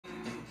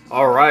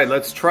Alright,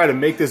 let's try to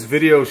make this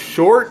video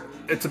short.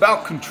 It's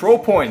about control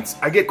points.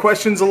 I get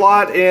questions a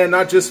lot, and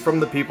not just from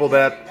the people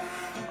that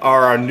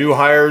are our new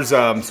hires.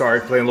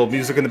 Sorry, playing a little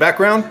music in the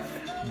background.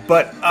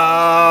 But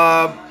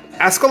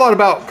ask a lot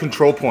about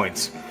control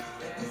points.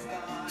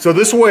 So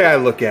this way I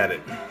look at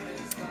it.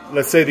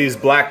 Let's say these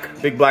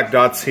big black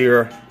dots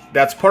here,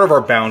 that's part of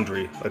our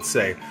boundary, let's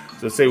say.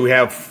 So let's say we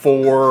have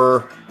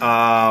 4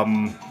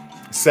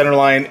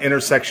 centerline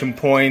intersection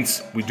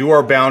points. We do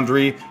our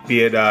boundary,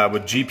 be it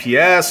with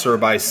GPS or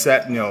by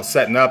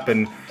setting up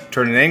and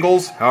turning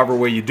angles, however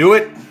way you do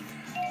it.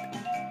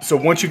 So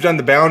once you've done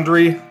the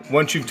boundary,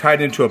 once you've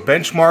tied into a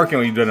benchmark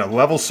and you've done a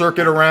level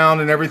circuit around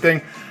and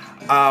everything,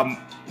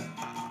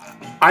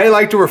 I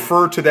like to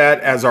refer to that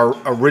as our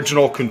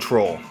original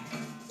control.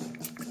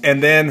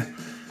 And then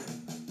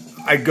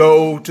I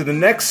go to the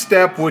next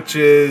step, which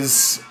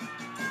is,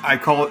 I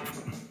call it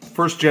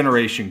first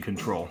generation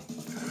control.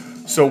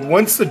 So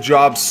once the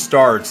job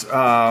starts,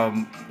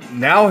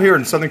 now here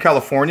in Southern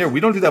California, we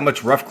don't do that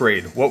much rough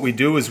grade. What we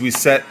do is we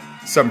set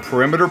some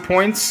perimeter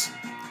points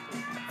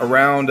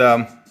around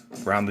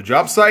the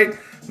job site,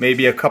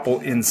 maybe a couple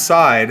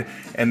inside,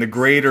 and the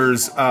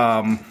graders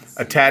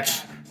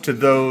attach to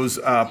those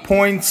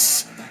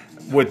points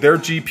with their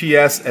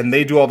GPS, and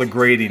they do all the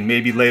grading.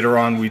 Maybe later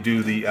on we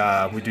do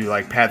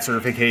like pad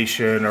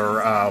certification or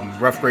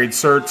rough grade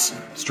certs,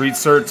 street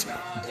certs,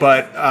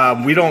 but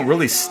we don't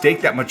really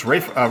stake that much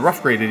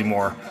rough grade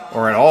anymore,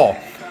 or at all.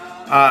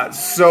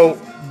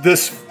 So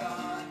this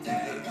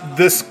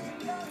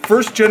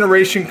first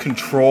generation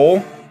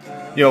control,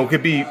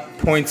 could be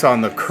points on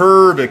the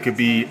curb, it could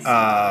be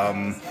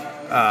pipe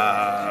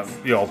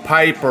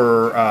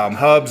or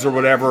hubs or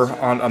whatever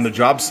on the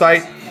job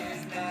site.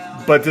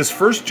 But this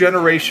first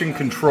generation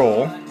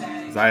control,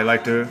 as I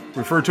like to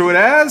refer to it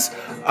as,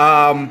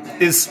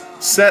 is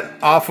set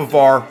off of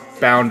our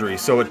boundary.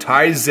 So it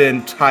ties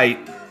in tight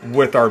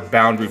with our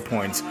boundary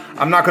points.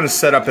 I'm not going to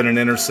set up in an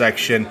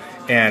intersection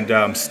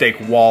and stake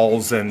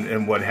walls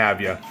and what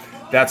have you.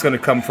 That's going to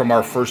come from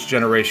our first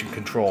generation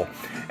control.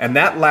 And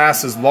that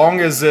lasts as long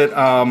as it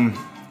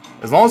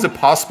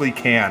possibly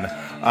can.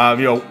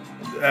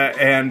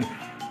 And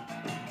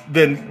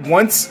then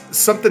once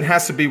something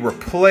has to be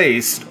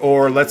replaced,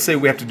 or let's say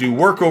we have to do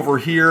work over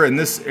here in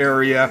this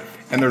area,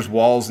 and there's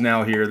walls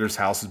now here, there's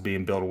houses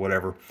being built or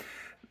whatever,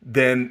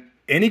 then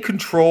any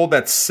control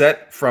that's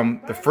set from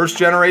the first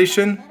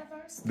generation,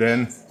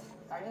 then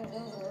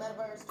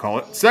call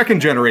it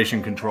second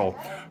generation control.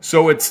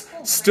 So it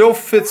still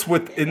fits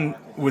within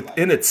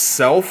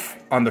itself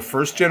on the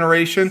first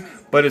generation,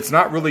 but it's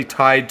not really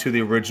tied to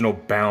the original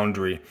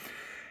boundary.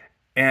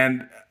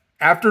 And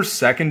after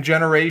second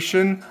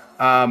generation,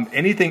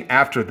 anything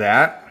after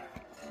that,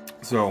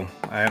 so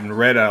I haven't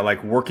read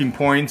like working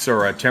points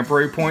or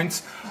temporary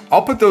points,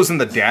 I'll put those in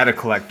the data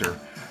collector.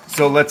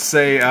 So let's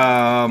say,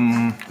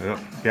 I'm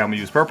gonna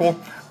use purple.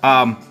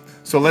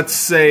 So let's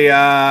say,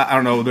 I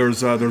don't know,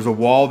 there's a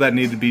wall that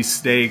needed to be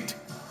staked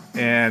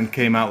and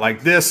came out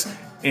like this,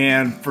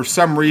 and for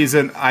some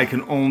reason I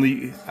can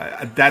only,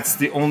 that's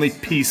the only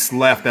piece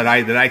left that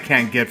I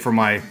can't get from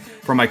my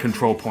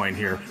control point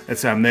here. Let's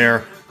say I'm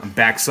there, I'm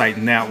back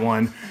sighting that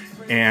one,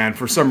 and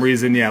for some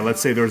reason, let's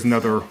say there's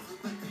another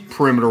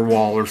perimeter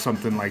wall or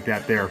something like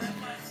that there.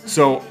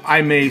 So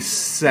I may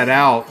set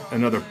out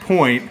another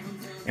point,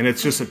 and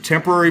it's just a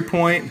temporary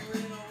point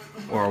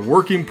or a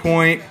working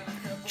point,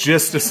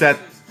 just to set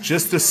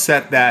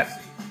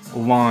that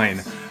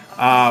line.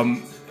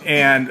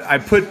 And I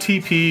put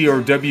TP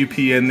or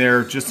WP in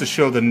there just to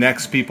show the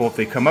next people, if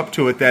they come up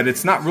to it, that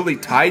it's not really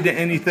tied to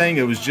anything.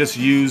 It was just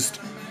used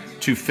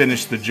to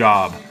finish the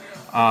job.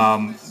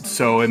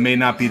 So it may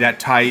not be that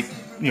tight.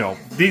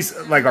 These,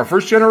 like our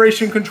first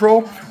generation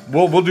control,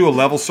 we'll do a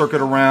level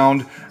circuit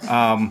around.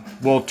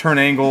 We'll turn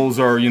angles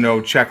or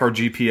check our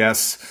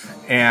GPS.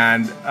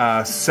 And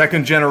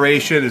second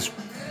generation is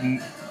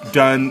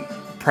done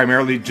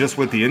primarily just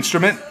with the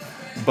instrument.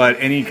 But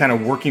any kind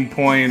of working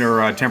point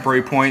or a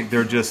temporary point,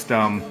 they're just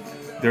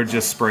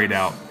sprayed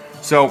out.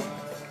 So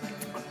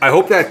I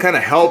hope that kind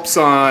of helps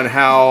on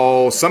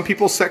how some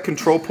people set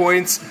control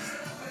points.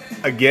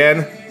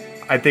 Again,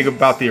 I think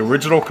about the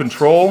original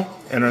control,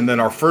 and then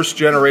our first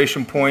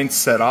generation points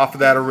set off of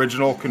that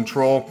original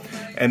control,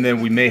 and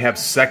then we may have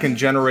second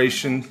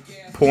generation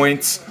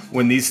points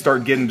when these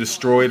start getting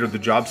destroyed or the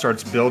job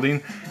starts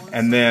building,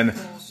 and then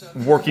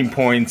working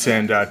points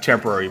and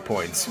temporary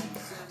points.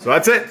 So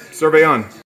that's it. Survey on.